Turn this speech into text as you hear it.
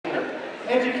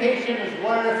Education is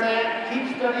where it's at.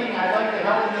 Keep studying. I'd like to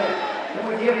help Nick. Can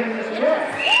we give him this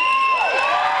gift?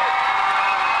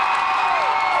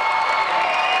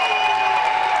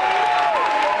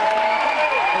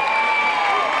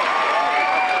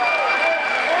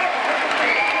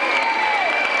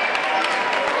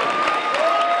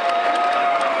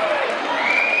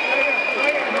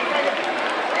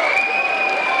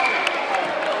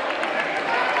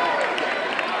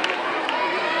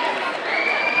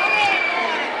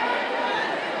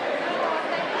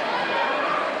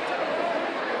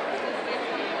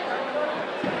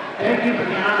 Thank you for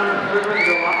the honor and privilege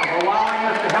of allowing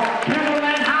us to help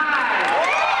Kimberlin High.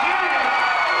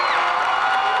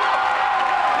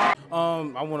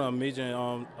 I want to major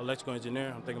in electrical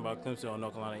engineering. I'm thinking about Clemson or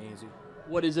North Carolina A&T.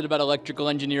 What is it about electrical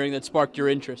engineering that sparked your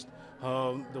interest?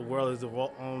 The world is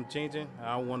changing, and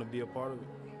I want to be a part of it.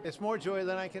 It's more joy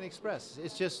than I can express.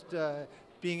 It's just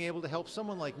being able to help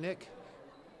someone like Nick.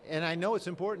 And I know it's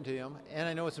important to him, and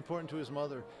I know it's important to his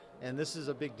mother. And this is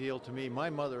a big deal to me.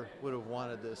 My mother would have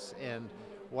wanted this. And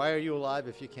why are you alive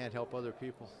if you can't help other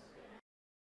people?